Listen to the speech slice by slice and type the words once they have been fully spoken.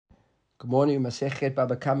Good morning, Masechet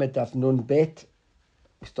Bava Kamma Daf Nun Bet.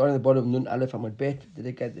 We starting at the bottom of Nun Aleph Amud Bet.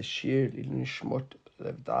 Dedicate the Shir Lilun Shmot.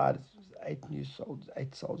 They've died. 8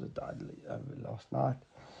 souls have died last night.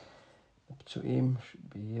 Ptsuim should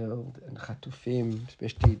be healed, and Chatufim,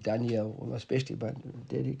 especially Daniel, well, especially but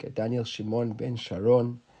dedicate Daniel Shimon ben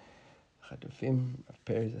Sharon. Chatufim of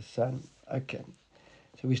Perez's son. Okay,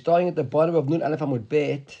 so we're starting at the bottom of Nun Aleph Amud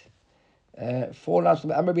Bet. 4 lines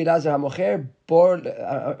from Amr Bilazar Hamocher bor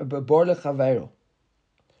lechaveiro.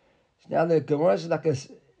 Now the Gemara is like this.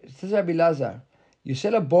 It says Rabbi Lazar, you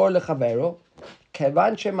sell a bor lechaveiro,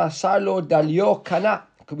 kevan shemasar lo dalyo kana.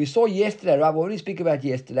 Because we saw yesterday, Rabbi, what did we speak about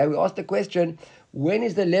yesterday? We asked the question, when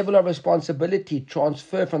is the level of responsibility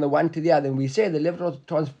transferred from the one to the other? And we said the level of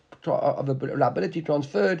the liability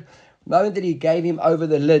transferred the moment that he gave him over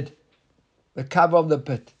the lid, the cover of the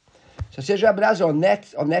pit. So says Rabbi Lazar, on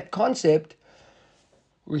that concept,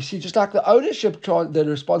 we see just like the ownership, the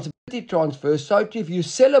responsibility transfers, so too if you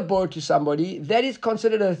sell a board to somebody, that is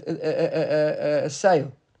considered a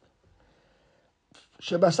sale.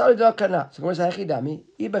 So what are you talking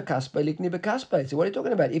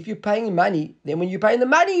about? If you're paying money, then when you're paying the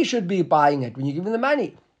money, you should be buying it, when you give him the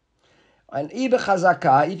money. And if you're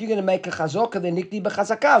going to make a chazaka, then nikni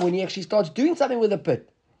b'chazaka, when he actually starts doing something with the pit.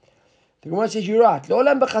 The Gemara says, you're right.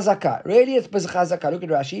 Really, it's b'chazaka. Look at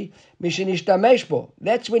Rashi.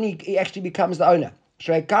 That's when he actually becomes the owner.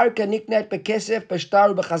 Because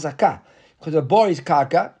a bor is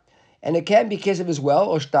karka, and it can be kesef as well,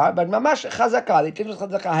 or star, but mamash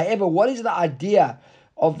chazaka. However, what is the idea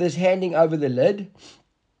of this handing over the lid? It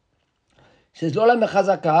says, Lolam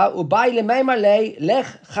b'chazaka, ubai lemeimar lech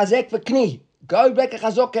chazek v'kni. Go back a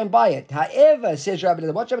chazaka and buy it. However, says Rabbi,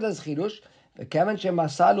 watch out, that's chidush. The kavan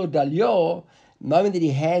shemasalo dalyo, the moment that he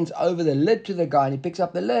hands over the lid to the guy and he picks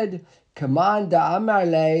up the lid, command amar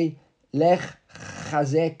lech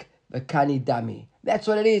chazek v'kani dami. That's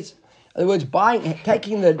what it is. In other words,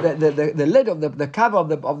 taking the lid of the cover of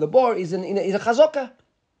the bor is a chazaka.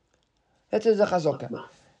 That is a chazaka.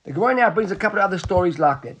 The Gemara now brings a couple of other stories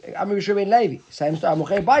like that. Amir Yishur ben Levi, same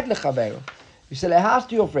story. You sell a house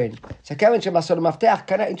to your friend. So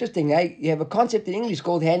interesting, eh? You have a concept in English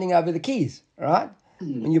called handing over the keys, right?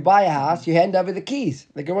 When you buy a house, you hand over the keys.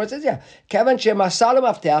 The Gemara says, yeah,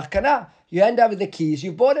 you hand over the keys,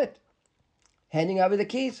 you bought it. Handing over the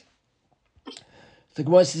keys. The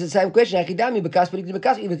Gemara says the same question.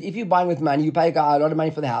 If you're buying with money, you pay a guy a lot of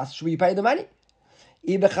money for the house. Should you pay the money?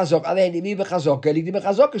 So it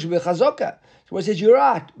says you're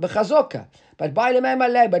right, but buy the man.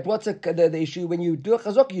 But what's the issue when you do a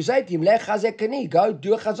chazaka? You say to him, "Lech chazek kani, go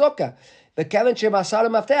do a chazaka." The kavan shemasal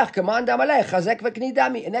maftech, command amalei chazek v'kni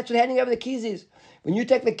dami, and that's what handing over the keys is. When you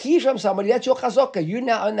take the keys from somebody, that's your chazaka. You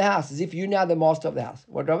now own the house, as if you're now the master of the house.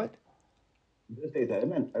 What, Robert? I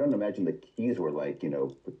don't imagine the keys were like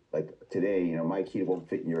today, my key won't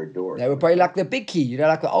fit in your door. They were probably like the big key,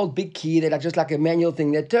 like the old big key. They're like just like a manual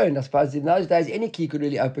thing that turned. I suppose in those days, any key could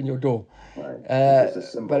really open your door. Right.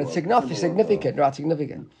 But it's significant, right?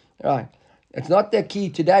 Significant, right? It's not the key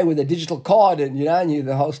today with a digital card and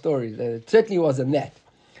the whole story. It certainly wasn't that,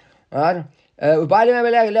 right? So now we're going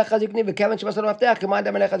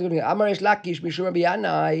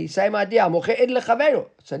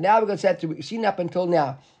to say seen up until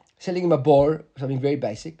now, selling him a bor, something very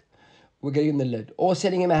basic. We're getting him the lid. Or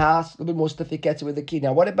selling him a house, a little bit more sophisticated with the key.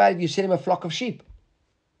 Now what about if you sell him a flock of sheep?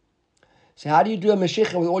 So how do you do a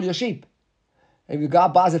meshicha with all your sheep? If your guy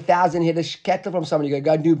buys 1,000 head of cattle from somebody, you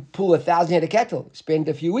go pull 1,000 head of cattle. Spend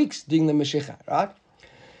a few weeks doing the meshicha, right?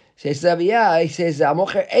 He says,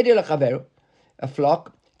 a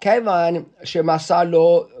flock. Kevan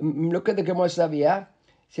shemasalo. Look at the Gemara Savia. It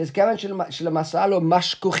says kevan shemasalo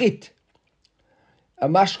mashkuchit. A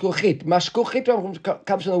mashkuchit. Mashkuchit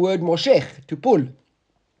comes from the word moshech, to pull.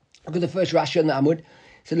 Look at the first Rashi on the Amud.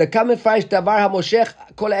 So the common phrase davar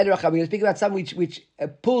hamoshech kol eder acham. We're speaking about something which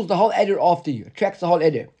pulls the whole eder after you, attracts the whole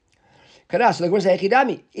eder. Karas. So the Gemara says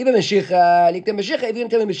echidami. Even meshicha, like the meshicha. If you can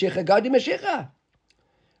tell me meshicha, go do meshicha.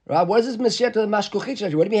 Right? What is this Masir to the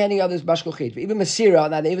Mashkuchit? What are we handing over this Mashkuchit? Even Masira,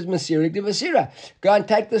 now if it's Masira, give Masira. Go and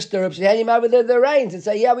take the stirrups and hand him over the reins and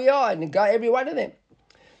say, yeah, we are, and go every one of them.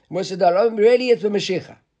 Really, it's the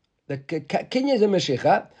Mashiach. The Kenya is the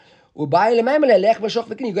Mashiach. You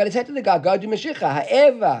got to say to the guy, go do Mashiach.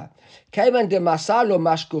 However, Kaiman de Masalo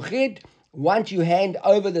Mashkuchit, once you hand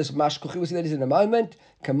over this Mashkuchit, we'll see that in a moment,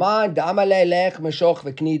 command, Damale Lech Mashoch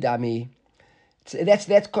V'kni Dami.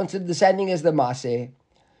 That's considered the same thing as the Maseh.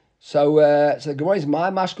 So the Gemara is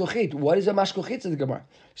my mashkuchit. What is a mashkuchit? Says the Gemara.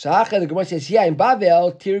 So the Gemara says, yeah, in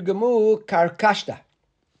Bavel, tirgamu karkashta.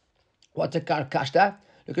 What's a karkashta?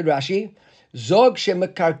 Look at Rashi. Zog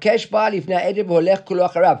shemekarkesh ba lifnei eder v'holech kulo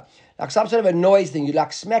acharav. Like some sort of a noise thing. You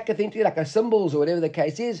like smack a thing to you, like a cymbals or whatever the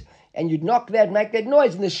case is, and you'd knock that, make that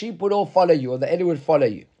noise, and the sheep would all follow you, or the eder would follow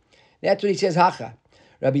you. That's what he says, Hacha.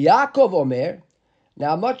 Rabbi Yaakov Omer.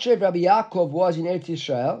 Now, I'm not sure if Rabbi Yaakov was in Eretz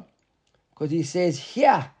Yisrael, because he says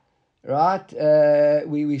here, right,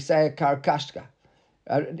 we say Karkashka.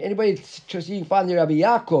 Anybody interested, you can find the Rabbi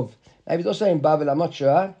Yaakov. Maybe it's also in Babel, I'm not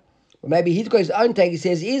sure. Or maybe he's got his own take. He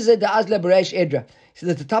says, Iza the Azla Beresh Edra. He says,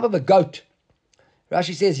 at the top of a goat.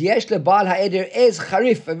 Rashi says, Yesh lebal ha'eder ez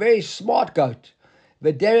charif, a very smart goat.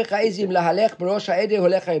 V'derech ha'izim lahalech b'rosh ha'eder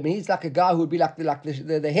holech ha'im. He's like a guy who would be like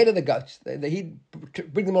the head of the goats. He'd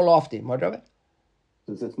bring them all after him. What, Robert?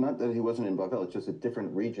 It's not that he wasn't in Bavel, it's just a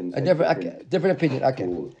different region. A different opinion.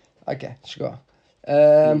 Okay, sure.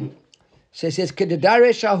 So it says,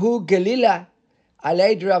 Kedadare Shahu Galila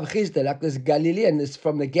Aleid Rav Chizda, like this Galilean, this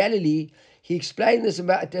from the Galilee. He explained this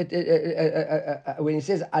about when he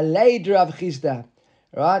says Aleid Rav Chizda,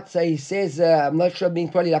 right? So he says, I'm not sure, being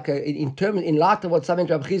probably like in light of what something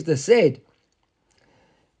Rav Chizda said.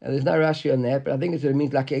 There's no Rashi on that, but I think it's what it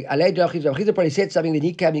means, like Aleid Rav Chizda. Rav Chizda probably said something that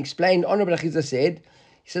he came and explained. Honorable Rav Chizda said,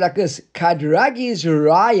 he said like this, Kadragi's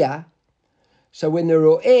Raya. So when the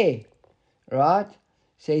Ro'eh, right?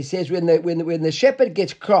 So he says when the shepherd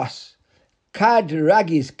gets cross, Kad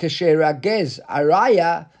Ragis Kasher Ragez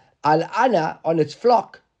Araya Al Ana on its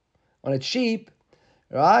flock, on its sheep,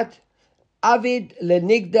 right? Avid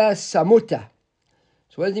Lenigda Samuta.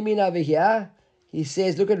 So what does he mean over here? He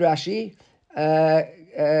says, look at Rashi.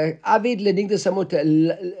 Avid Lenigda Samuta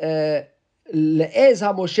Le'ez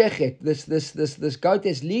HaMoshechet. This goat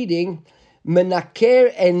is leading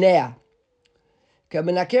Menaker Enea.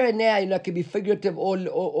 Menaker Enea, can be figurative or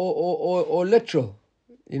literal.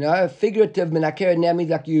 Figurative Menaker Enea means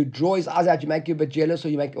like you draw his eyes out, you make you a bit jealous,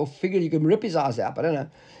 or figurative, you can rip his eyes out. I don't know.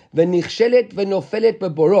 V'nichshelet v'nofelet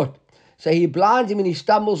beborot. So he blinds him and he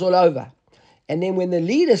stumbles all over. And then when the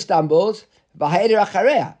leader stumbles, v'ha'eder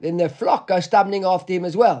achareh, then the flock goes stumbling after him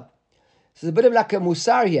as well. So it's a bit of like a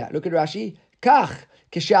musar here. Look at Rashi. Kach,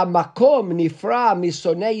 כשהמקום נפרע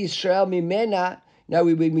משונא Yisrael ממנה. Now,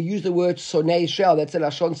 we use the word sonei Yisrael, that's a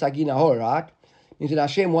Lashon Sagi Nahor, right? Means that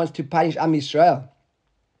Hashem wants to punish Am Yisrael.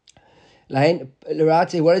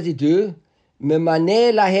 What does he do?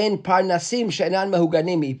 Memane lahen parnasim she'enan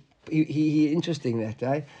mehuganim. He interesting that,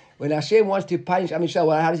 right? When Hashem wants to punish Am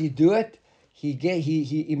Yisrael, how does he do it? He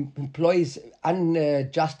employs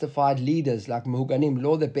unjustified leaders like mehuganim,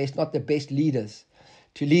 the best, not the best leaders,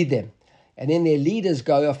 to lead them. And then their leaders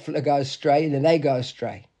go astray, and then they go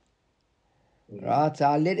astray. Right, so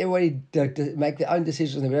I'll let everybody make their own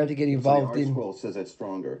decisions. And we don't have to get involved in. The ArtScroll says it's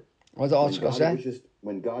stronger. What's the ArtScroll say?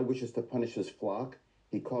 When God wishes to punish his flock,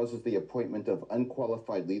 he causes the appointment of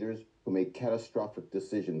unqualified leaders who make catastrophic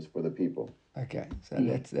decisions for the people. Okay, so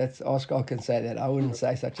that's ArtScroll can say that. I wouldn't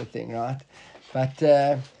say such a thing, right? But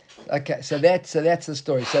okay, so that's the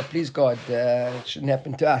story. So please God, it shouldn't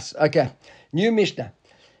happen to us. Okay, new Mishnah.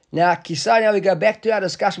 Now, Kisai. We go back to our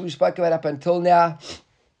discussion we spoke about up until now.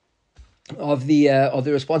 Of the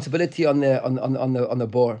responsibility on the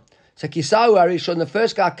boar. So Kisau Arishon, the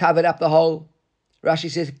first guy covered up the hole. Rashi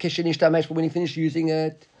says Kishinish Tamesh, but when he finished using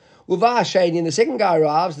it, Uva Shani, the second guy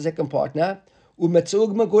arrives, the second partner,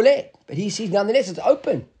 Umatzug Magule, but he sees nonetheless it's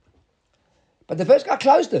open. But the first guy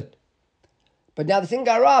closed it. But now the second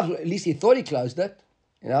guy arrives, at least he thought he closed it.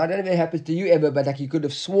 I don't know if it happens to you ever, but like you could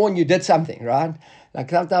have sworn you did something, right?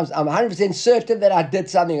 Like sometimes I'm 100% certain that I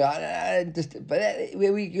did something, but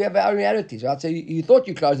we have our own realities, right? So you thought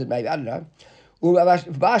you closed it, maybe, I don't know. Look at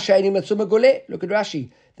Rashi.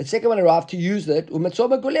 The second one arrived to use it.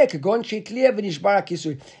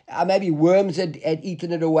 Maybe worms had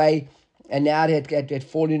eaten it away, and now it had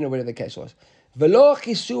fallen in, or whatever the case was.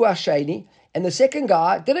 And the second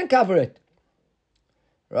guy didn't cover it.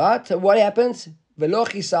 Right? So what happens? The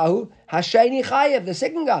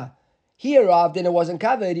second guy, he arrived and it wasn't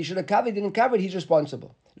covered. He should have covered, didn't cover it. He's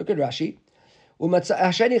responsible. Look at Rashi. The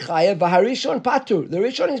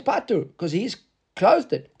Rishon is patur because he's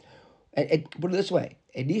closed it. And put it this way: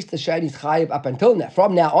 at least the shani is chayiv up until now,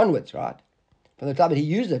 from now onwards, right? From the time that he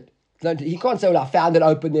used it, he can't say, "Well, I found it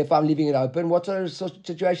open, therefore I'm leaving it open." What sort of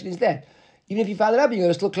situation is that? Even if you found it open, you're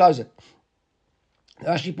going to still close it.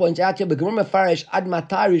 Rashi points out here, ad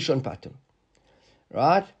matai rishon patur.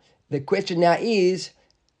 Right? The question now is,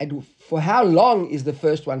 for how long is the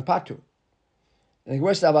first one patur? And the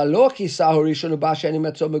question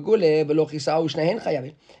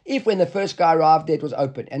if when the first guy arrived there it was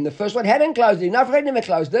open, and the first one hadn't closed it, enough never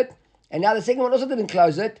closed it, and now the second one also didn't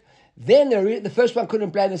close it, then the first one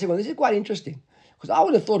couldn't blame the second one. This is quite interesting, because I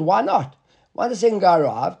would have thought, why not? Once the second guy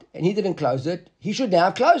arrived and he didn't close it, he should now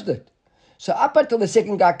have closed it. So up until the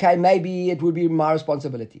second guy came, maybe it would be my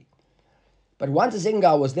responsibility. But once the second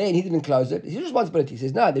guy was there and he didn't close it, it's his responsibility. He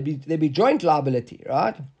says, no, there'd be joint liability,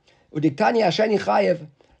 right? Udiktani hasheni chayev,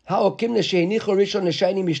 ha'okim neshenichu rishon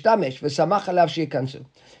nesheni mishtamesh, v'samach alav sheyikansu.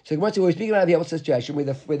 So we're speaking about the whole situation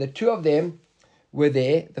where the two of them were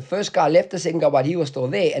there. The first guy left the second guy while he was still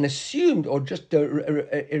there and assumed or just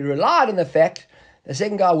relied on the fact the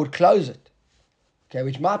second guy would close it. Okay,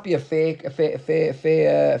 which might be a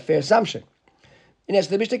fair assumption. And as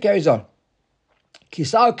the Mishnah carries on,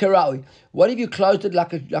 Kisao Karawi, what if you closed it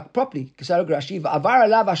like properly? Kisao Karashi, Avar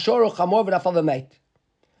alav ashoro chamor v'nafal v'meit.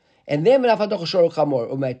 And then v'nafal doch ashoro chamor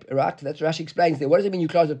v'meit. Right? That's what Rashi explains there. What does it mean you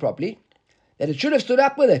closed it properly? That it should have stood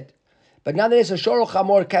up with it. But nonetheless, ashoro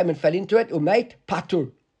chamor came and fell into it, umeit patur.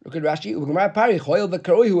 Look at Rashi, U'gemar pari, choyel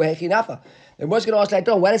v'karoi hu hechi nafa. Then what's going to ask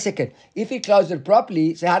later on, wait a second, if he closed it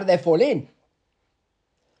properly, so how did they fall in?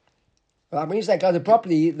 Well, when you say close it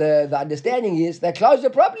properly, the understanding is they closed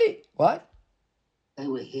it properly. What? They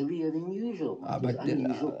were heavier than usual. But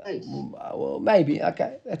unusual pace. Well, maybe.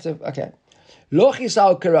 Okay, that's okay. Lo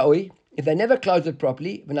chisao karaui. If they never closed it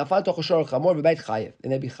properly, v'nafal toch shor chamor v'beit chayev,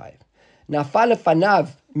 then they be chayev. Nafal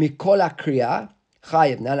lefanav mikol hakriya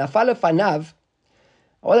chayev. Now nafal lefanav.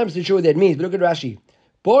 I wasn't sure what that means, but look at Rashi.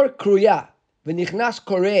 Bor kruya v'nichnas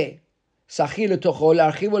koreh sachil letocho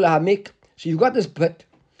l'archivo lahamik. So you've got this pit.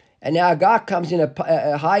 And now a guy comes in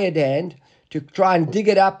a hired hand to try and dig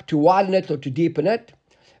it up, to widen it or to deepen it.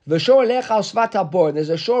 V'shor lech al svat habor. And there's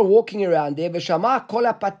a shore walking around there. V'shama kol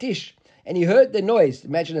patish. And he heard the noise.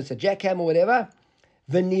 Imagine it's a jackhammer or whatever.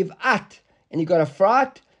 V'niv'at. And he got a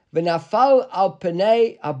fright. V'nafal al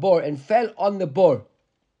penei habor. And fell on the bor.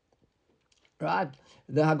 Right?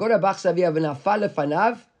 The Haggadah Bachsavia v'nafal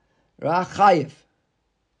lefanav. Right? Chayev.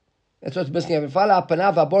 That's what's missing. V'nafal al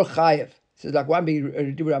penav habor chayev. So it's like one big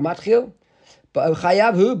matchil, but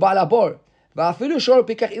chayav hu balabor. Va'afilu shor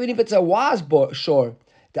pikach, even if it's a wise shore.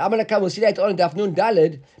 The Amalekam will see that on in Dafnun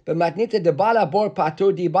Dalid, but matnita de balabor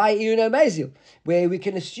patur di bai mezil, where we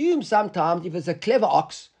can assume sometimes if it's a clever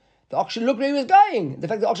ox, the ox should look where he was going. The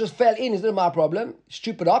fact the ox just fell in is not my problem.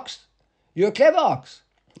 Stupid ox, you're a clever ox,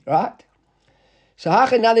 right? So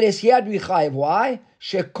nonetheless he had to be chayav. Why?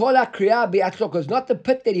 Shekola kriya bi'atlo, because not the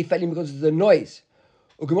pit that he fell in, because it's the noise.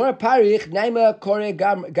 Maybe it was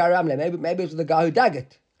the guy who dug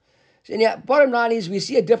it. So anyhow, bottom line is we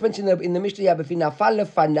see a difference in the Mishnah here between nafal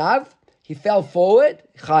lefanav, he fell forward,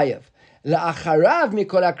 chayev. La'acharav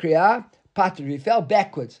mikol hakriya, patur, he fell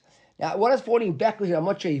backwards. Now, what is falling backwards? I'm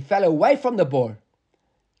not sure. He fell away from the bor.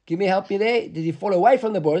 Help me there. Did he fall away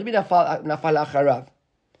from the bor? It must be nafal acharav.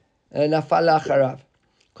 Nafal acharav.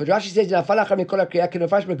 Because Rashi says nafal acharav mikol hakriya can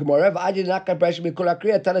refash b'gemara. V'adi nakar bresh mikol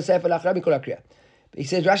hakriya tana sefer acharav mikol hakriya. He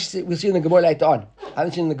says, Rashi, we'll see in the Gemara later on. I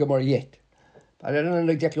haven't seen in the Gemara yet. But I don't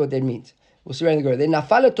know exactly what that means. We'll see in the Gemara. Then,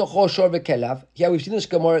 Nafal tocho shor v'kelav. Here we've seen this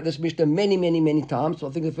Gemara, this Mishnah many times. So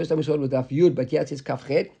I think the first time we saw it was Daf Yud, but here it says Kaf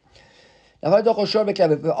Chet. Nafal tocho shor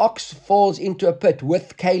v'kelav. If the ox falls into a pit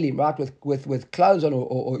with kalim, right, with clothes on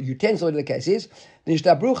or utensils, whatever the case is, then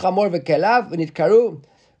Yishtabru chamor v'kelav, when it karu,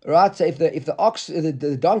 right, so if the ox,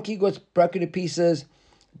 the donkey was broken to pieces,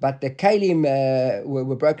 but the kalim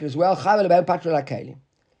were broken as well.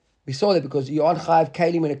 We saw that because you aren't chayav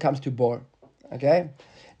kalim when it comes to bor. Okay?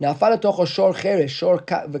 Now, shor cheresh, shor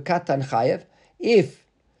v'katan chayav. If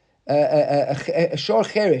a shor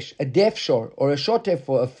cheresh, a deaf shor, or a shortef,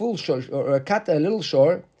 or a full shor, or a little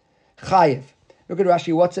shor, chayav. Look at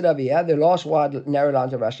Rashi, what's it over here? The last wide narrow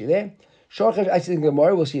lines of Rashi there. Shor cheresh, I think in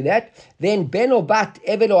Gemara, we'll see that. Then ben or bat,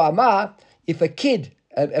 eved or amah, if a kid,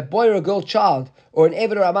 a boy or a girl child, or an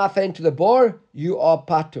eved or amah fell into the bor, you are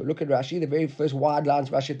patur. Look at Rashi, the very first wide lines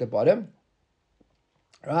of Rashi at the bottom.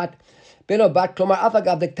 Right? Ben or bat, klomar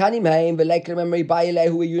afagav dektanim haim, v'leik remember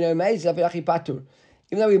ba'ilei you know meizav v'yachi patur.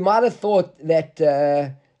 Even though we might have thought that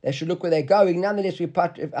they should look where they're going, nonetheless we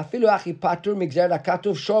patur. Afilu achi patur migzer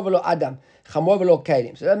lakatuv shor v'lo adam, chamor v'lo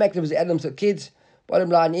kelim. So that makes them as Adam's kids. Bottom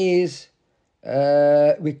line is,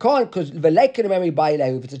 we can't, because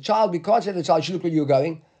if it's a child, we can't say to the child, you should look where you're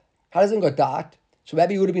going. How doesn't got that? So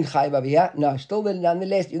maybe he would have been chayiv over here. No, still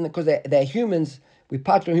nonetheless, even because they're humans, we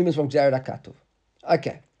part from humans from Gzerat HaKatuv.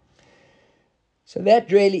 Okay. So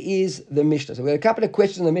that really is the Mishnah. So we have a couple of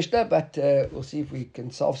questions in the Mishnah, but we'll see if we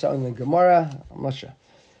can solve something in the Gemara. I'm not sure.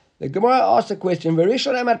 The Gemara asked a question.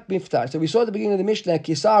 V'rishon emat miftar. So we saw at the beginning of the Mishnah,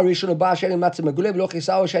 Kisar rishon u'ba sheni matzah megulev lo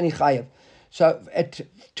kisar sheni chayiv. So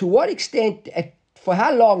to what extent, for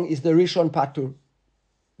how long is the rishon patur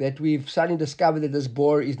that we've suddenly discovered that this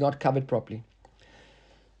bor is not covered properly?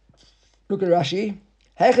 Look at Rashi.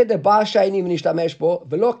 היכד דבר שני ונשתמש בו,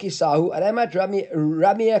 ולא כיסהו, הרמת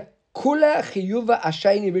רמיה כולה חיובה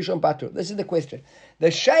השני ראשון פטור. This is the question. The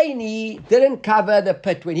sheni didn't cover the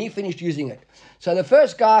pit when he finished using it. So the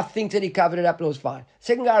first guy thinks that he covered it up and it was fine.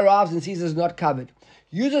 Second guy arrives and sees it's not covered.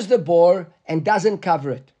 Uses the bore and doesn't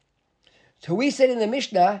cover it. So we said in the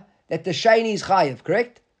Mishnah that the sheni is chayiv,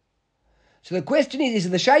 correct? So the question is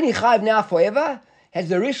the sheni chayiv now forever? Has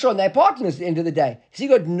the Rishon, they're partners at the end of the day? Has he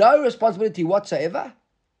got no responsibility whatsoever?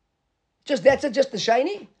 That's it, just the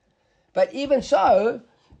sheni? But even so,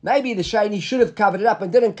 maybe the sheni should have covered it up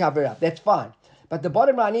and didn't cover it up. That's fine. But the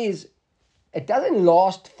bottom line is, it doesn't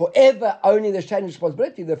last forever only the sheni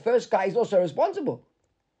responsibility. The first guy is also responsible.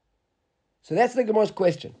 So that's the Gemara's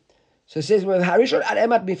question. So it says, Harishon ad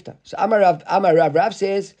emat mifta. So Amar Rav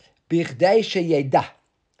says, Bichdei sheyeda.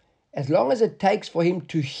 As long as it takes for him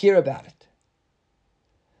to hear about it.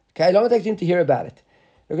 Okay, as long as it takes him to hear about it.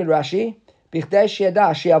 Look at Rashi. Bichdei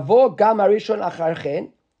sheyeda, sheyavo gam harishon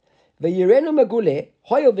acharchen, v'yirenu megule,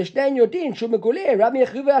 hoyel v'shnein yodin, shu megule, Rabbi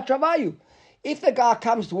Yechuva atravayu. If the guy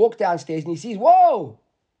comes to walk downstairs and he sees, whoa,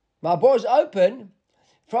 my door's open,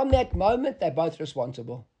 from that moment, they're both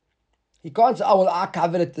responsible. He can't say, oh, well, I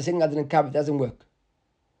covered it, the thing I didn't cover it. Doesn't work.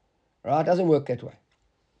 Right? It doesn't work that way.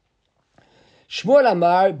 Shmuel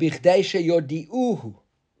Amar, bichdei sheyodi'uhu.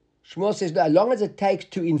 Shmuel says, no, as long as it takes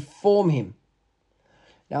to inform him.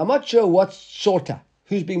 Now, I'm not sure what's shorter.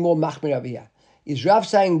 Who's being more machmir over here? Is Rav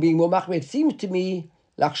saying being more machmir? It seems to me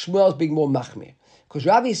like Shmuel's being more machmir. Because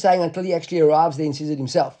Rav is saying until he actually arrives there and sees it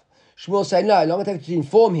himself. Shmuel saying, no, as long as it takes to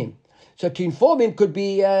inform him. So to inform him could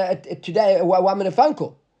be today a 1 minute phone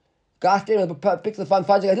call. Guy picks the phone,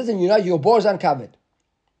 finds, goes, listen, your bore's uncovered.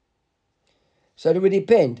 So it would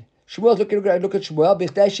depend. Shmuel's look at Shmuel,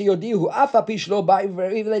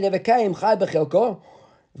 even they never came, chai bechelko,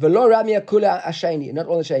 v'lo ramia kula asheni, not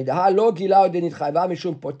all the sheni. Daha lo gilau denit chayva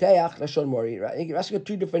mishum poteach lashon mori. Right? He's got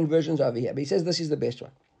two different versions over here, but he says this is the best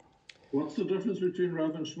one. What's the difference between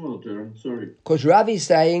Rav and Shmuel, Darren? Sorry. Because Rav is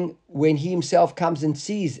saying when he himself comes and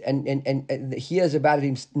sees and hears about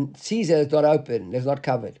it, sees that it's not open, it's not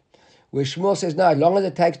covered. Where Shmuel says, no, as long as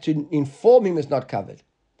it takes to inform him it's not covered.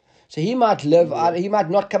 So he might he might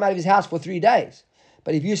not come out of his house for 3 days.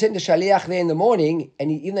 But if you send a shaliach there in the morning,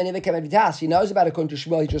 and even though he never came out of his house, he knows about it. According to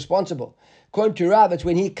Shmuel, he's responsible. According to Rav, it's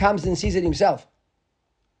when he comes and sees it himself.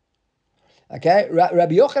 Okay,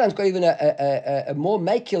 Rabbi Yochanan's got even a more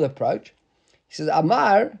makil approach. He says,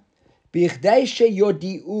 Amar, bichdei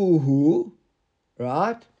sheyodi'uhu,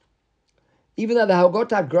 right? Even though the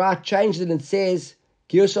Haggadah Gra changed it and says,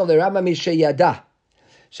 Girsov the Rambam is sheyada.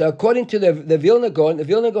 So according to the Vilna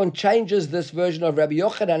Gaon changes this version of Rabbi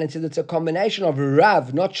Yochanan and says it's a combination of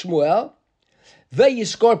Rav, not Shmuel.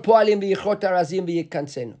 Ve'yiskor po'alim v'yichot harazim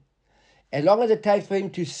v'yikansenu. As long as it takes for him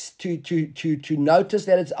to notice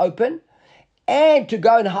that it's open, and to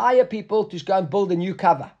go and hire people to go and build a new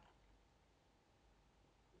cover.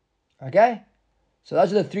 Okay? So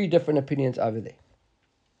those are the three different opinions over there.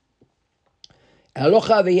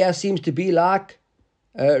 Halacha over here seems to be like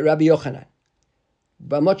Rabbi Yochanan.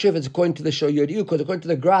 But I'm not sure if it's according to the Shoyodiu, because according to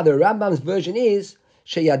the Gra, the Rambam's version is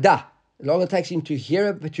Sheyada. As long as it takes him to hear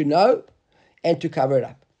it, but to know, and to cover it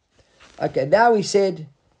up. Okay, now we said,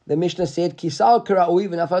 the Mishnah said, Kisal Kara'ui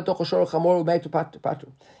v'nafal tocho shor chamor u'meitu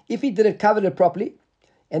patu. If he didn't cover it properly,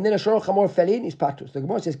 and then a shor chamor fell in, he's patu. So the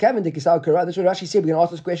Gemara says, Kevin de Kisal Kara'ui, that's what Rashi said, we're going to ask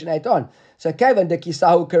this question later on. So Kevin de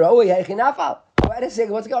Kisal Kara'ui, heichin nafal. Wait a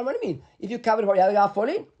second, what's going on? What do you mean? If you covered it properly, how did it fall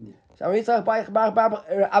in? So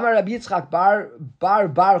Amar Rabbi Yitzchak bar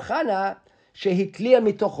Chana shehitlia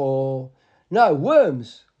mitocho. No,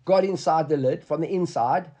 worms got inside the lid from the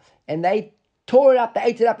inside, and they tore it up. They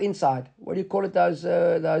ate it up inside. What do you call it? Those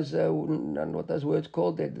what those words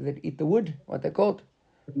called? That eat the wood. What they called?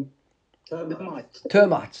 Termites.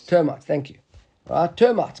 Termites. Thank you. Right,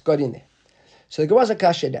 termites got in there. So the Gemara's a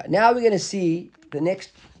kasha. Now we're going to see the next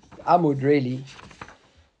amud. Really,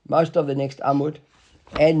 most of the next amud.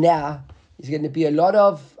 And now there's going to be a lot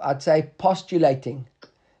of, I'd say, postulating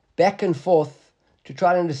back and forth to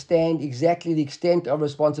try to understand exactly the extent of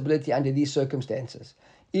responsibility under these circumstances.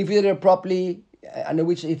 If you did it properly, under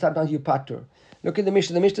which sometimes you patur. Look at the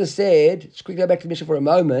Mishnah. The Mishnah said, let's quickly go back to the Mishnah for a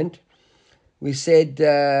moment. We said,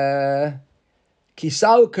 Kisau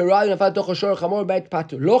karai nafal tocho shor chamor beit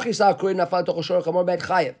patur. Lo kisau karai nafal tocho shor chamor beit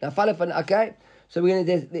chayev. Okay? So we're going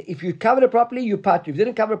to, if you covered it properly, you patur. If you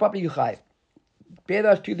didn't cover it properly, you chayev. Bear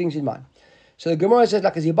those two things in mind. So the Gemara says,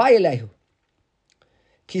 like, you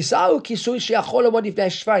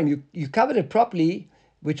covered it properly,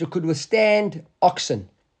 which could withstand oxen.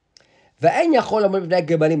 But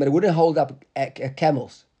it wouldn't hold up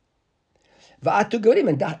camels.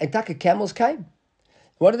 And camels came.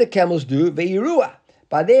 What do the camels do? Ve'irua.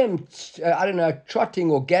 By them,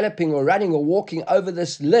 trotting or galloping or running or walking over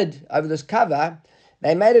this lid, over this cover,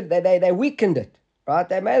 they made it. They weakened it, right?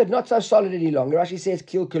 They made it not so solid any longer. Rashi says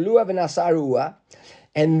kilkalua v'nasarua,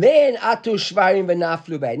 and then atu shvarim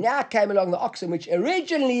v'naflu bei. Now came along the oxen, which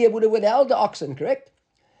originally it would have withheld the oxen, correct?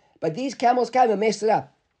 But these camels came and messed it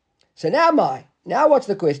up. So now what's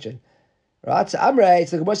the question? Right, so Amrei, it's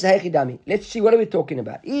the Gemara says, Heichidami. Let's see, what are we talking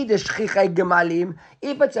about? If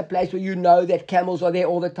it's a place where you know that camels are there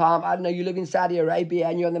all the time, I don't know, you live in Saudi Arabia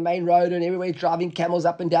and you're on the main road and everybody's driving camels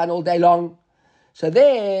up and down all day long. So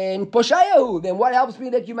then, Poshayahu, then what helps me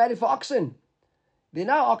that you made it for oxen? There are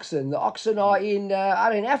no oxen. The oxen are in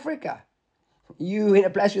Africa. You in a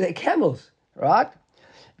place where there are camels, right?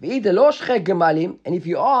 And if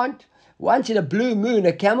you aren't, once in a blue moon,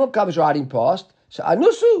 a camel comes riding past, so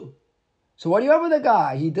Anusu. So what do you have with the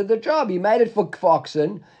guy? He did the job. He made it for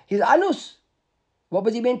oxen. He's Anus. What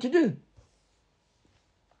was he meant to do?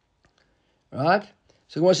 Right?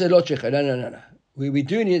 So Gemara says, no. We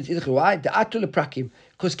do need why? The atul prakim.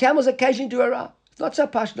 Because camels occasionally do arrive. It's not so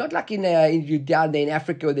posh. Not like in down there in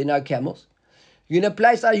Africa where there are no camels. You're in a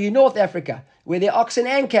place like North Africa where there are oxen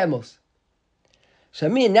and camels. So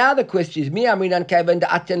now the question is, Amrinan Kavan the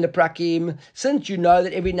Aten Leprakim, since you know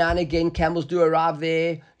that every now and again camels do arrive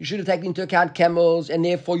there, you should have taken into account camels, and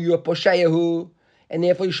therefore you are Posheyahu, and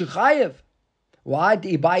therefore you should chayev. Why?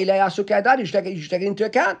 You should take it into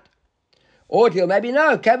account. Or maybe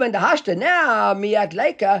no, Kavan the Hashta, now Miat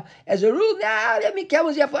Leika, as a rule, now there have been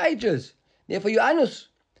camels here for ages. Therefore you anus.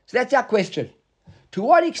 So that's our question. To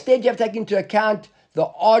what extent do you have to take into account the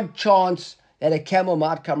odd chance that a camel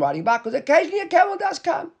might come riding by? Because occasionally a camel does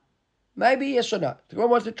come. Maybe yes or no. The Gemara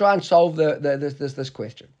wants to try and solve this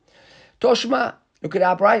question. Toshma, look at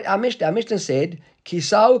our Mishnah. Our Mishnah said,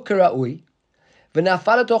 Kisau karaui,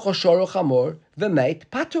 v'nafal tocho shoro chamor, v'meit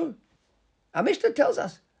patur. Our Mishnah tells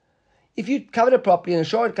us, if you covered it properly and a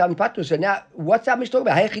short comes patur. So now, what's our Mishnah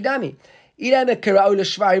talking about? Heichidami. If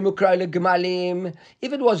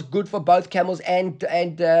it was good for both camels and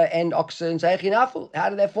oxen, how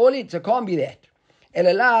do they fall in? So it can't be that.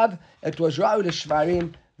 It was ra'u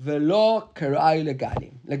l'shvarim v'lo kara'u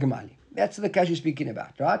l'gamalim. That's the case you're speaking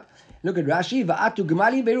about, right? Look at Rashi, va'atu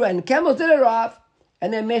gemalim beru, and camels did arrive,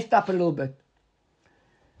 and they messed up a little bit.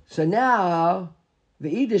 So now, so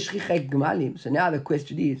now the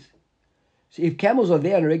question is, so if camels are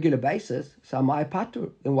there on a regular basis, so am I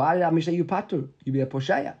patur? Then why did I say you patur? You be a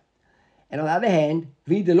poshaya. And on the other hand,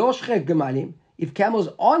 if camels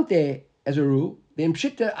aren't there as a rule, then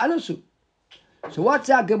pshita anusu. So what's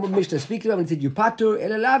our Mishnah speaking about when it said you patur?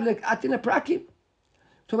 Atina prakim.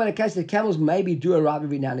 Talking about a case that camels maybe do arrive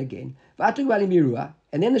every now and again. And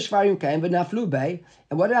then the shvarim came, v'naflu bay.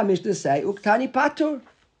 And what did our Mishnah say? Uktani patur.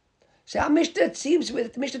 So our Mishnah, it seems,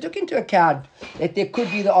 the Mishnah took into account that there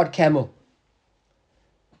could be the odd camel.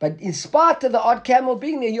 But in spite of the odd camel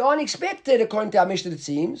being there, you aren't expected, according to our Mishnah, it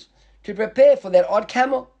seems, to prepare for that odd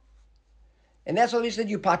camel. And that's what we said,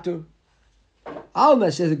 you patur.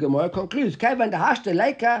 Alma, says the Gemara, concludes, Kavan the hashta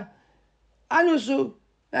leika anusu.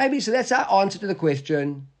 Maybe, so that's our answer to the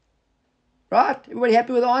question. Right? Everybody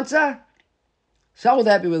happy with the answer? Someone's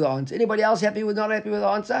happy with the answer. Anybody else not happy with the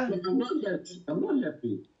answer? I'm not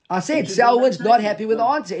happy. I said Selwyn's not happy with the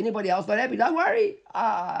answer. Anybody else not happy? Don't worry.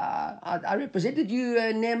 I represented you,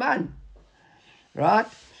 Neman. Right?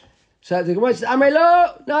 So the Gemara says,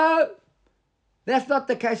 Amrelo, no. That's not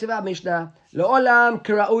the case of our Mishnah. Le'olam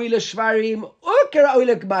kara'ui l'shvarim or kara'ui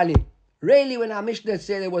l'gmalim. Really, when our Mishnah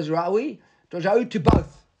said it was ra'ui, it was ra'ui to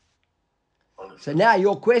both. So now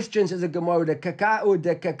your question, says the Gemara, the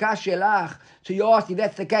kakashelach. So you asked if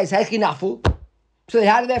that's the case, hechinafu. So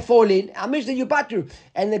how did they fall in? Our Mishnah you patru.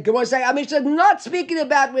 And the Gemara say, our Mishnah is not speaking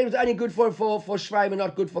about when it was only good for shvarim and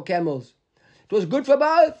not good for camels. It was good for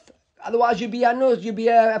both. Otherwise you'd be anus, you'd be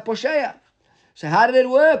a posheya. So how did it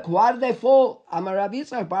work? Why did they fall?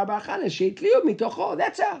 That's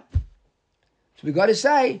how. So we got to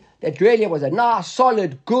say that really it was a nice,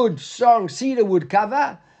 solid, good, strong cedar wood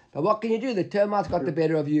cover. But what can you do? The termites got the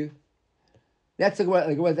better of you. That's the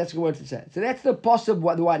word. That's the word to say. So that's the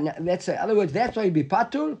possible one. Let's say, in other words, that's why you'd be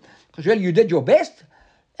patur, because really you did your best.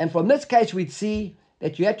 And from this case, we'd see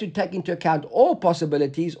that you have to take into account all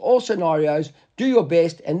possibilities, all scenarios, do your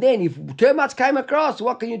best, and then if termites came across,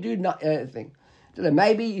 what can you do? Nothing. So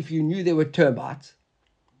maybe if you knew there were termites,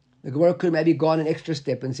 the Gemara could maybe gone an extra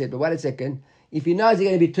step and said, but wait a second, if he knows there are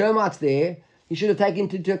going to be termites there, he should have taken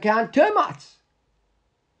into account termites.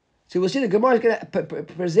 So we'll see the Gemara is going to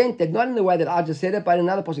present that not in the way that I just said it, but in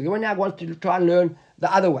another possibility. The Gemara now wants to try and learn the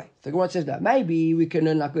other way. So the Gemara says, no, maybe we can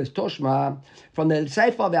learn like this. Toshma, from the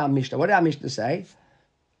Sefer of our Mishnah. What did our Mishnah say?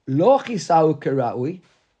 lo chisau karaui,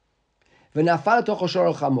 v'nafal tocho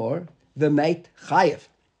shor chamor, v'meit chayev.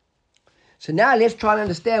 So now let's try and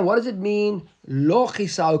understand, what does it mean, lo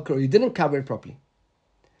chisau karaui? You didn't cover it properly.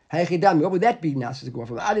 What would that be now? Says the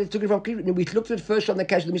Gemara. We looked at it first on the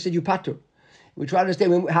case, we said you patu. We try to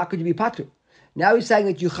understand, how could you be patu? Now he's saying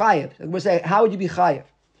that you chayev. We're saying, how would you be chayev?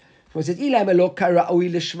 So it says, if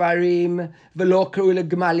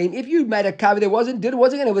you made a cover that wasn't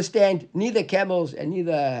going to withstand neither camels and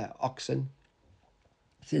neither oxen,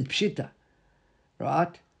 it says pshita,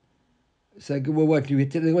 right? So what do you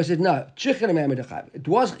tell? The Gemara says no. It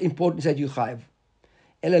was important that you chayev.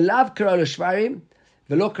 Elalav karo l'shvarim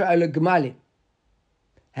v'lo karo l'gmalim.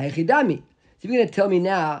 Ha'echidami. So if you're going to tell me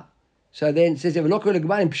now, so then it says v'lo karo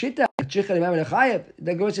l'gmalim pshita.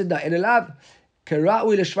 The Gemara says no. Elalav.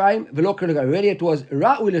 Already it was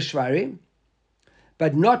ra'ui l'shvarim,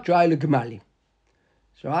 but not ra'ui l'gmalim.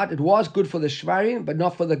 So right, it was good for the shvarim, but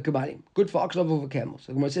not for the gemalim. Good for oxen, not for camels. So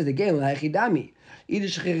the Gemara says again, so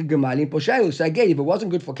again, if it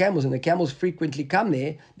wasn't good for camels and the camels frequently come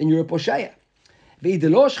there, then you're a posheya. If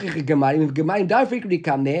gemalim don't frequently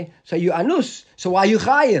come there, so you anus. So why are you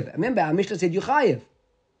chayev? Remember, our Mishnah said you chayev.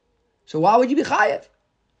 So why would you be chayev?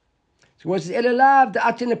 So what says elalav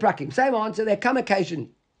da'atin leprakim? Same answer. They come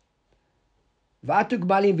occasionally. V'atu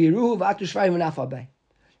gmalim viruhu v'atu shvarim v'nafabei.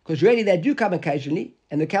 Because really they do come occasionally,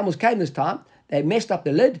 and the camels came this time. They messed up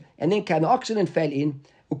the lid, and then came the oxen and fell in.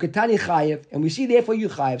 Ukatani chayev, and we see therefore you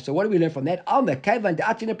chayev. So what do we learn from that? Alma kevan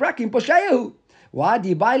da'atin leprakim posheyahu. Why do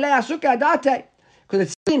you buy le'asuka date?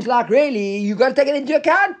 Because it seems like really you got to take it into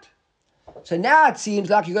account. So now it seems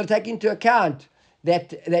like you got to take into account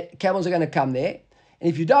that camels are going to come there. And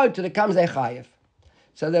if you don't, till it comes they chayev.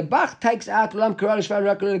 So the Bach takes out Ulam Karal Shvar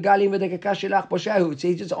Rakul Galim with the Kakashilach Poshehu. So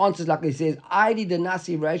he just answers like he says, Aidi the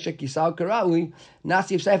Nasi Reisha Kisau Karawi,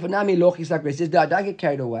 Nasi Sefer Nami Lochis like he says, don't get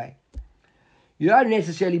carried away. You don't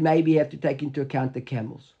necessarily maybe have to take into account the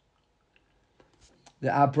camels.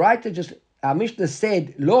 Our Mishnah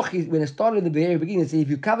said, Lochis, when it started in the very beginning, it said, if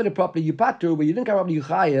you covered it properly, you patu, but you didn't cover it properly, you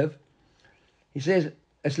chayev. He says,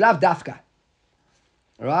 it's lav dafka.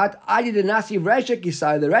 Right? I did a nasi reisha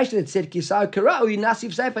kisau. The reisha that said kisau karaui,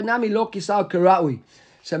 nasi sefer nami lo kisau karaui.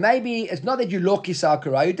 So maybe it's not that you lo kisau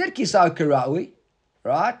karaui. You did kisau karaui,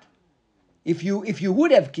 right? If you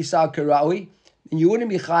would have kisau karaui, then you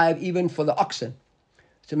wouldn't be chayav even for the oxen.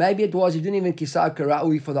 So maybe it was you didn't even kisau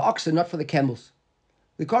karaui for the oxen, not for the camels.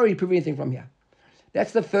 We can't really prove anything from here.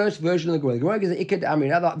 That's the first version of the Gemara. The Gemara gives the Ikad Amri,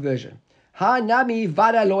 another version. Ha nami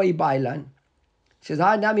vada loi bailan. It says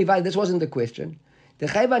ha nami vada. This wasn't the question. The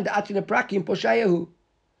chayvan da'atin aprakim poshayahu.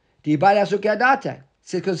 Do you buy that sukadata? It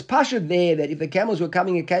says because pasha there that if the camels were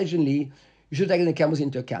coming occasionally, you should take the camels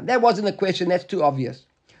into account. That wasn't the question. That's too obvious.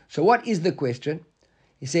 So what is the question?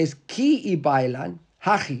 It says ki ibailan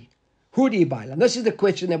hachi. Who do ibailan? This is the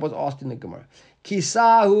question that was asked in the Gemara.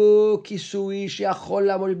 Kisahu kisui sheachol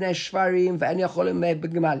lamor ibnei shvarim ve'en yacholim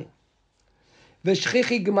be'gemalim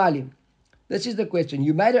v'shchichi gemalim. This is the question.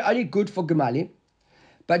 You made it only good for gemalim,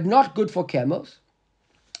 but not good for camels.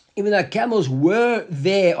 Even though camels were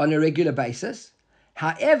there on a regular basis.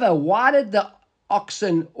 However, why did the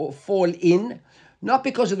oxen fall in? Not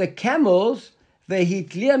because of the camels. In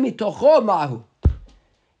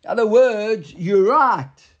other words, you're right.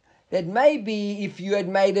 That maybe if you had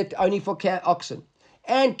made it only for oxen,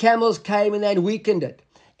 and camels came and they had weakened it,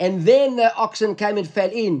 and then the oxen came and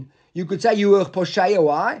fell in, you could say you were posheya.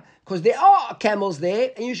 Why? Because there are camels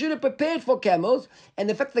there, and you should have prepared for camels, and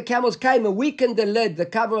the fact the camels came and weakened the lid, the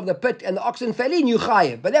cover of the pit, and the oxen fell in, you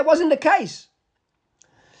chayev. But that wasn't the case.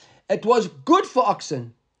 It was good for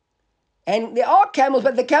oxen. And there are camels,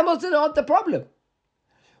 but the camels aren't the problem.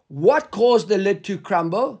 What caused the lid to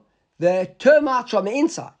crumble? The termites from the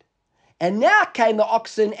inside. And now came the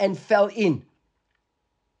oxen and fell in.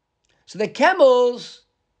 So the camels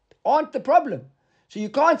aren't the problem. So you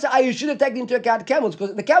can't say, you should have taken into account camels,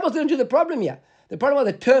 because the camels didn't do the problem here. The problem are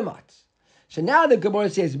the termites. So now the Gemara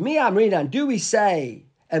says, Mi amrinan, do we say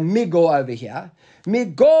a migo over here?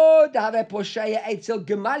 Migo have a posheya etzel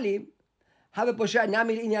gemalim, have a posheya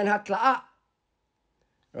namil inyan hatla'a.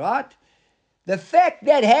 Right? The fact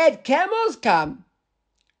that had camels come,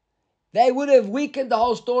 they would have weakened the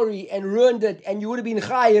whole story and ruined it, and you would have been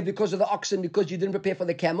chayev because of the oxen, because you didn't prepare for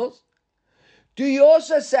the camels. Do you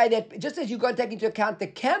also say that just as you got to take into account the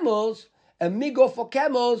camels, a migo for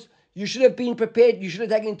camels, you should have been prepared, you should have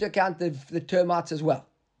taken into account the termites as well?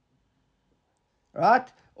 Right?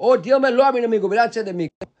 Or dilma lo amin a migo, but don't say the migo.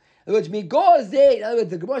 In other words, migo is there. In other words,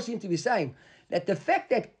 the Gemara seems to be saying that the fact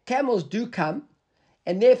that camels do come,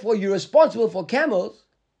 and therefore you're responsible for camels,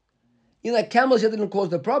 You know, camels here didn't cause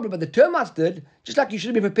the problem, but the termites did. Just like you should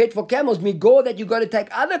have been prepared for camels, go that you got to take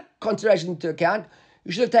other considerations into account.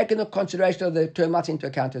 You should have taken the consideration of the termites into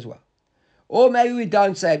account as well. Or maybe we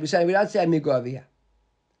don't say it. We don't say migo over here.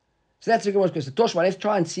 So that's the Gemara's question. Toshma, let's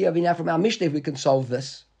try and see over now from our Mishnah if we can solve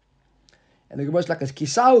this. And the Gemara's like, as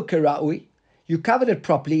kisau karaui, you covered it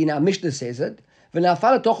properly. In our Mishnah says it.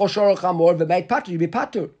 V'nafala tocho shoroch hamor v'meit patur. You be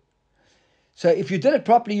patur. So if you did it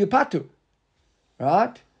properly, you patur,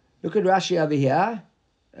 right? Look at Rashi over here.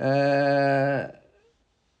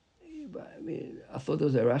 I thought there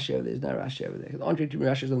was a Rashi over there. There's no Rashi over there. There aren't really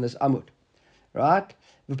Rashis on this Amud, right?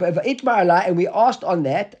 And we asked on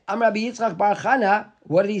that, Amr Rabbi Yitzchak Bar Chana,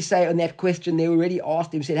 what did he say on that question? They already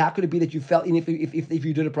asked him, said, how could it be that you fell in if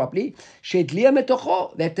you did it properly?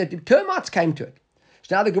 That the termites came to it.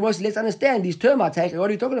 So now the Gemara says, let's understand these termites. What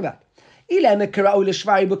are you talking about?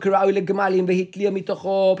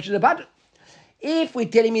 If we're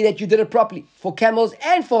telling me that you did it properly for camels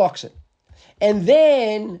and for oxen, and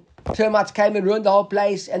then termites came and ruined the whole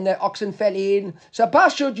place, and the oxen fell in, so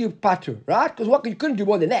pas should you patu, right? Because you couldn't do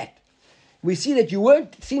more than that. We see that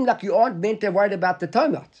seemed like you aren't meant to worry about the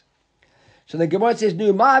termites. So the Gemara says,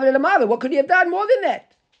 no, what could you have done more than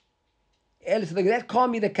that? So that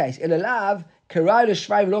can't be the case.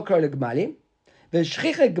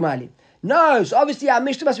 No, so obviously our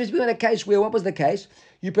Mishnah must be in a case where, what was the case?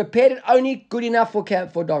 You prepared it only good enough for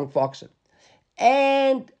oxen,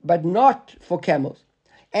 but not for camels.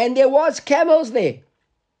 And there was camels there.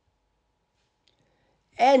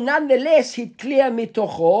 And nonetheless, he clear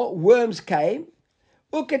mitocho, worms came,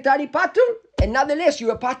 uketari patur, and nonetheless you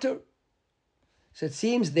were patur. So it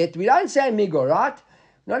seems that we don't say migo, right?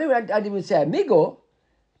 Not even, I don't even say migo,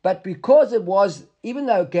 but because it was, even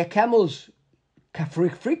though camels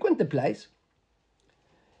frequent the place,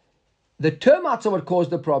 the termites are what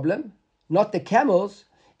caused the problem, not the camels.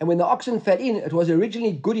 And when the oxen fell in, it was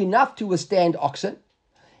originally good enough to withstand oxen.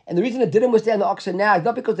 And the reason it didn't withstand the oxen now is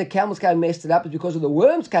not because the camels came and messed it up, it's because of the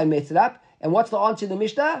worms came and messed it up. And what's the answer in the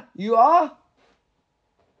Mishnah? You are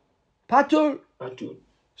patur. Patur.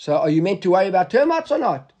 So are you meant to worry about termites or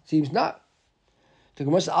not? It seems not. So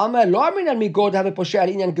maybe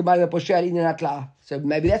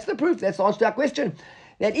that's the proof. That's the answer to our question.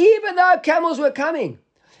 That even though camels were coming,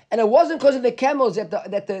 and it wasn't because of the camels that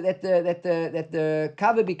the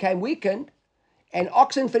cover became weakened, and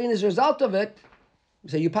oxen fell in as a result of it, we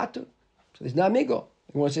say you patu. So there's no migo.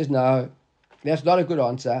 The one says no, that's not a good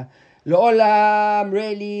answer. Lo'olam,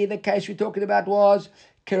 really, the case we're talking about was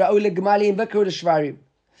kira'u legmalim v'kira'u shvarim.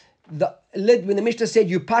 The lid when the Mishnah said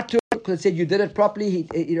you patu, because it said you did it properly.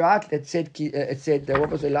 It said what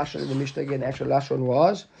was the lashon of the Mishnah again? The actual lashon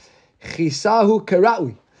was chisahu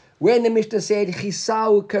kira'u. When the Mishnah said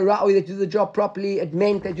chisahu kira'u, that you did the job properly, it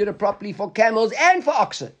meant that you did it properly for camels and for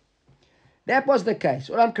oxen. That was the case.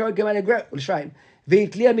 And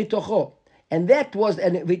that was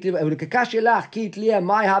and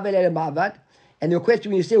the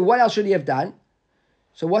question when you say what else should he have done?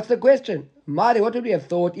 So what's the question? Mari, what would we have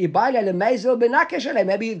thought? Maybe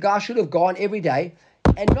the guy should have gone every day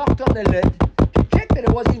and knocked on the lid to check that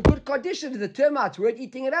it was in good condition, that the termites weren't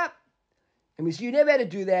eating it up. And we see you never had to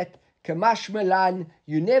do that. Kamash Milan,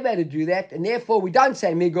 you never had to do that, and therefore we don't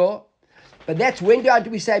say migo. But that's when do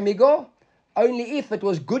we say migo? Only if it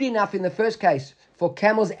was good enough in the first case for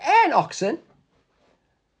camels and oxen,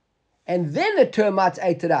 and then the termites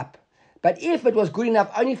ate it up. But if it was good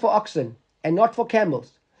enough only for oxen and not for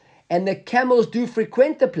camels, and the camels do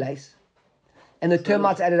frequent the place, and the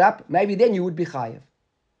termites ate it up, maybe then you would be chayiv.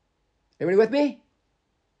 Everybody with me?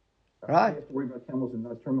 All right. Worry about camels and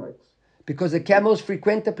not termites. Because the camels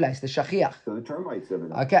frequent the place, the shachiach. So the termites have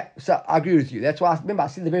it. Okay, so I agree with you. That's why I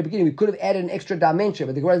said at the very beginning we could have added an extra dimension,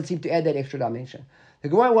 but the Gemara doesn't seem to add that extra dimension. The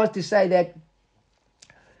Gemara wants to say that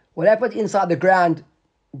what happened inside the ground,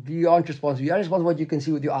 you aren't responsible. You're responsible for what you can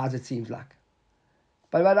see with your eyes, it seems like.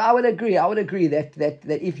 But I would agree that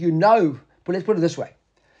if you know, but let's put it this way.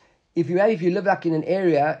 If you live like in an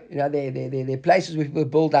area, there are places where people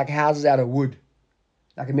build like houses out of wood,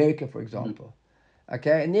 like America, for example.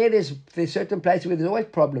 Okay, and there's certain places where there's always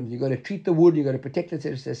problems. You've got to treat the wood, you've got to protect it,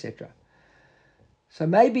 etc. So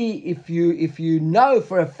maybe if you know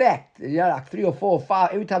for a fact, like 3 or 4 or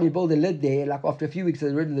 5, every time you build a lid there, like after a few weeks the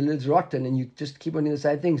lid's rotten, and you just keep on doing the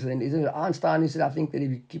same thing. So then isn't it Einstein who said, I think that if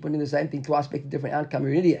you keep on doing the same thing twice, expect a different outcome,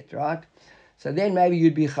 you're an idiot, right? So then maybe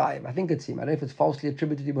you'd be chayiv. I think it's him. I don't know if it's falsely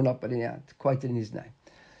attributed to him or not, but it's quoted in his name.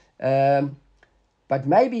 But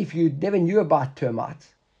maybe if you never knew about termites,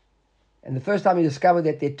 and the first time you discover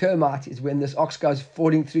that they're termites is when this ox goes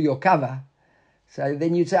falling through your cover. So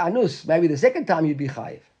then you'd say, anus, maybe the second time you'd be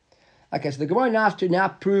chayiv. Okay, so the Gemara now has to now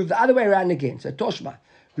prove the other way around again. So Toshma.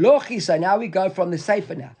 Lo chisa, now we go from the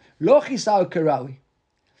Sefer now. Lo chisa karawi.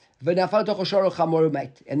 V'nafal tocho shoro chamoru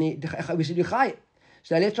mate. And we said you chayiv.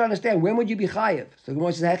 So now let's try to understand, when would you be chayiv? So the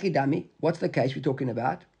Gemara says, hechi dami. What's the case we're talking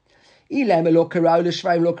about? If it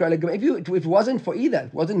wasn't for either,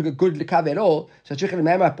 it wasn't a good likav at all, so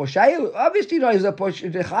obviously not, is a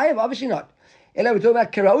chayiv, obviously not. We're talking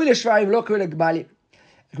about kara'u l'shvarim, lo kara'u l'gmalim.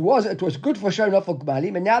 It was good for shvarim, not for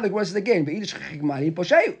gmalim, and now the Gemara says again, if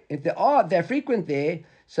they're frequent there,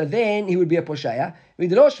 so then he would be a poshaya. If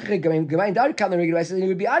the gmalim don't come on a regular basis, then he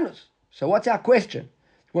would be anus. So what's our question?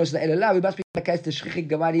 We must be the case the shchichik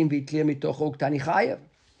gamalim v'itlir mitocho ktani chayiv.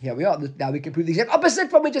 Here we are. Now we can prove the exact opposite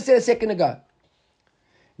from what we just said a second ago.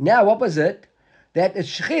 Now, what was it? That it's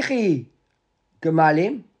shchichi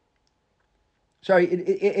gemalim. Sorry,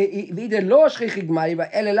 either lo shchichi gemalim,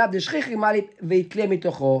 but elelav the shchichi gemalim veitle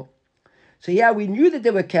mitocho. So here we knew that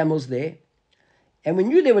there were camels there, and we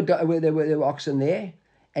knew there were oxen there,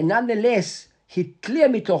 and nonetheless hitle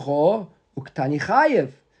mitocho uktani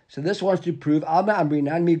chayev. So this wants to prove alma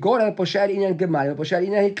amrina and migor al poshad inan gemalim poshad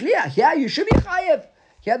inan hitlia. Here you should be chayev.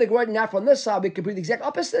 Here the Gemara now from this side we can prove the exact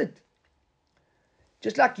opposite.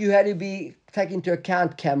 Just like you had to be taking into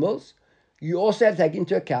account camels, you also have to take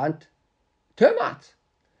into account termites.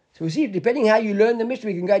 So we see, depending how you learn the Mishnah,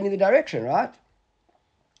 we can go in either direction, right?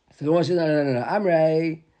 So the Gemara says, no.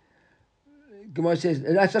 Amrei. Gemara says,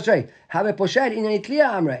 that's right. Have a poshad inyan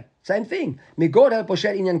itliya amrei. Same thing. Migod have a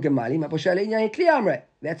poshad inyan gemalim, a poshad inyan itliya amrei.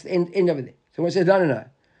 That's the end of it. So Gemara says, no.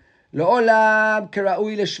 We're not talking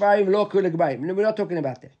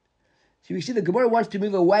about that. So you see the Gemara wants to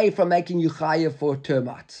move away from making you chayav for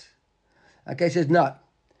termites. Okay, it says no.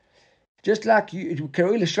 Just like the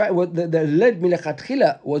lid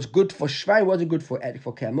milechatchila was good for shvarim, wasn't good for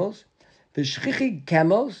camels. The shchichi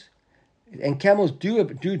camels, and camels do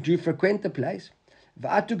frequent the place.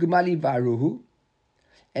 Va'atu gemali varuhu,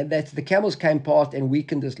 and that's the camels came past and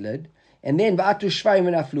weakened this lid. And then va'atu shvarim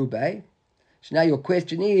v'naflu bei. So now your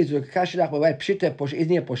question is, isn't he a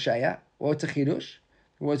poshaya? What's a chidush?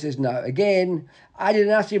 One says no. Again, I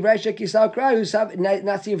didn't ask if Reisha Kisau Krahu,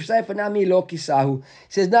 Nasi of Sefer Nami Lo Kisahu. He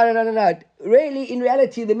says, no. Really, in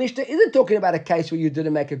reality, the Mishnah isn't talking about a case where you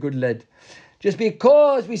didn't make a good lid. Just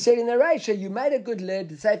because we said in the Reisha, you made a good lid,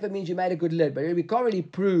 the Sefer means you made a good lid. But we can't really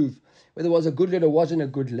prove whether it was a good lid or wasn't a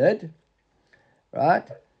good lid. Right?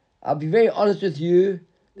 I'll be very honest with you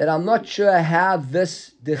that I'm not sure how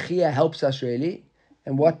this Dechia helps us really.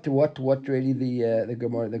 And what really the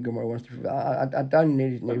Gemara wants to prove. I don't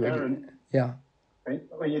need really. Yeah.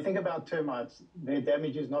 When you think about termites, their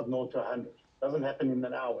damage is not 0 to 100. It doesn't happen in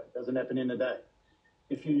an hour. It doesn't happen in a day.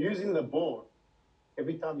 If you're using the board,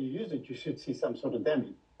 every time you use it, you should see some sort of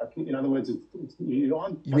damage. In other words, you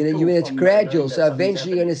aren't. You mean it's gradual? So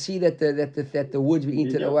eventually you're going to see that the wood's be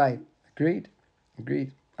eaten away. Agreed. I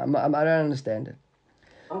don't understand it.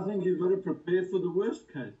 I think you've got to prepare for the worst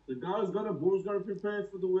case. The guy's got a board's got to prepare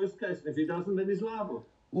for the worst case. If he doesn't, then he's liable.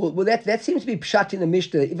 Well, that seems to be pshat in the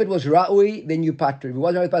Mishnah. If it was ra'ui, then you patra. If it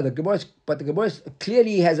wasn't ra'ui, but the Gemara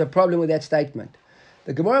clearly has a problem with that statement.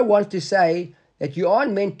 The Gemara wants to say that you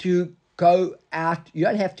aren't meant to go out. You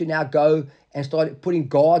don't have to now go and start putting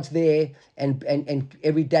guards there and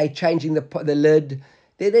every day changing the lid.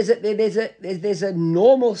 There's a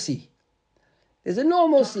normalcy. There's a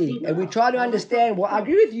normalcy, and we try to understand. Well, I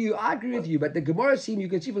agree with you. But the Gemara you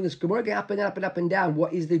can see from this Gemara going up and down.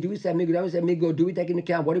 What is there? Do we say migo? Do we say migo? Do we take into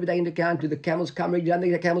account? What do we take into account? Do the camels come regularly?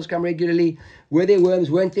 Do the camels come regularly? Were there worms?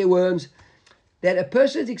 Weren't there worms? That a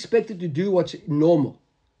person is expected to do what's normal.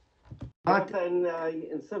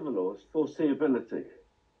 In civil laws, foreseeability.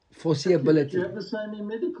 Foreseeability. You have the same in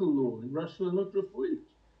medical law. In Russia, not refuid.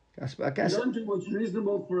 Okay, you don't do what's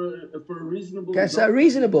reasonable for a reasonable. Okay, so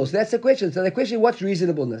reasonable. So that's the question. So the question is, what's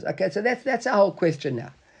reasonableness? Okay, so that's our whole question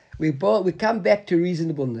now. We come back to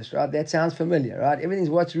reasonableness, right? That sounds familiar, right? Everything's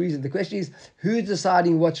what's reasonable. The question is, who's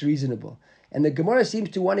deciding what's reasonable? And the Gemara seems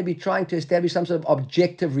to want to be trying to establish some sort of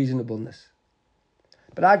objective reasonableness.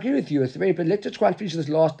 But I agree with you. It's very. But let's just try and finish this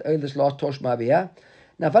last toshma here.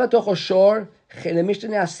 Now, the Mishnah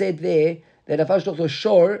now said there. That if I was talking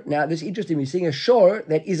shore, now this is interesting. We're seeing a shore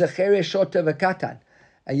that is a cheresh short of a katan,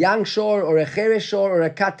 a young shore or a cheresh shore or a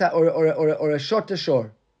kata or a shorter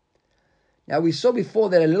shore. Now we saw before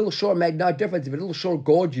that a little shore made no difference. If a little shore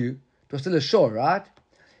gored you, it was still a shore, right?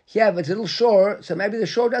 Here, if it's a little shore, so maybe the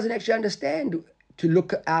shore doesn't actually understand to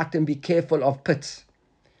look out and be careful of pits,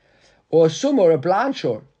 or a sum or a blind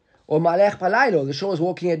shore, or malech palaylo, the shore is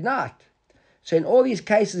walking at night. So in all these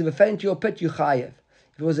cases, if it fell into your pit, you chayev.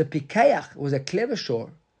 If it was a pikeach, it was a clever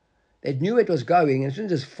shore that knew it was going and it shouldn't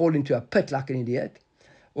just fall into a pit like an idiot.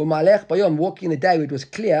 or malech bayom, walking in the day where it was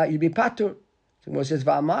clear, you'd be patur. So Gemara says,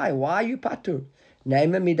 Va'amai, why are you patur?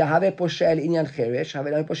 Neima midahave poshel inyan cheresh, have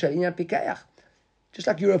an poshel inyan pikeach. Just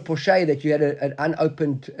like you're a poshay that you had an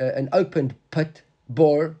opened pit,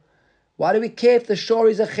 bore. Why do we care if the shore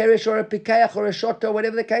is a cheresh or a pikeach or a shot or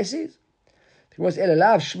whatever the case is? It was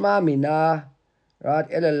elalav shma mina, right?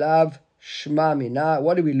 Elalav shma mina.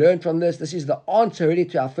 What do we learn from this? This is the answer really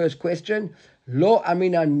to our first question. Lo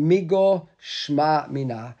aminan migo shma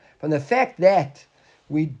mina. From the fact that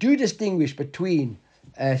we do distinguish between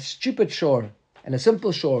a stupid shore and a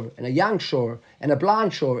simple shore, and a young shore, and a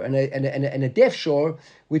blind shore, and a deaf shore,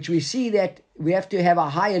 which we see that we have to have a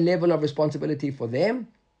higher level of responsibility for them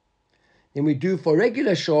than we do for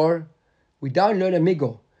regular shore. We don't learn a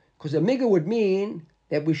migo, because a migo would mean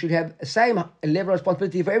that we should have the same level of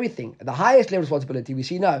responsibility for everything. The highest level of responsibility, we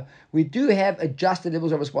see no. We do have adjusted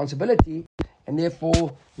levels of responsibility, and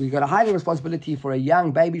therefore we've got a higher responsibility for a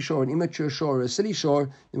young baby shore, an immature shore, or a silly shore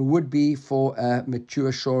than would be for a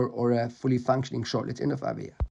mature shore or a fully functioning shore. Let's end off over here.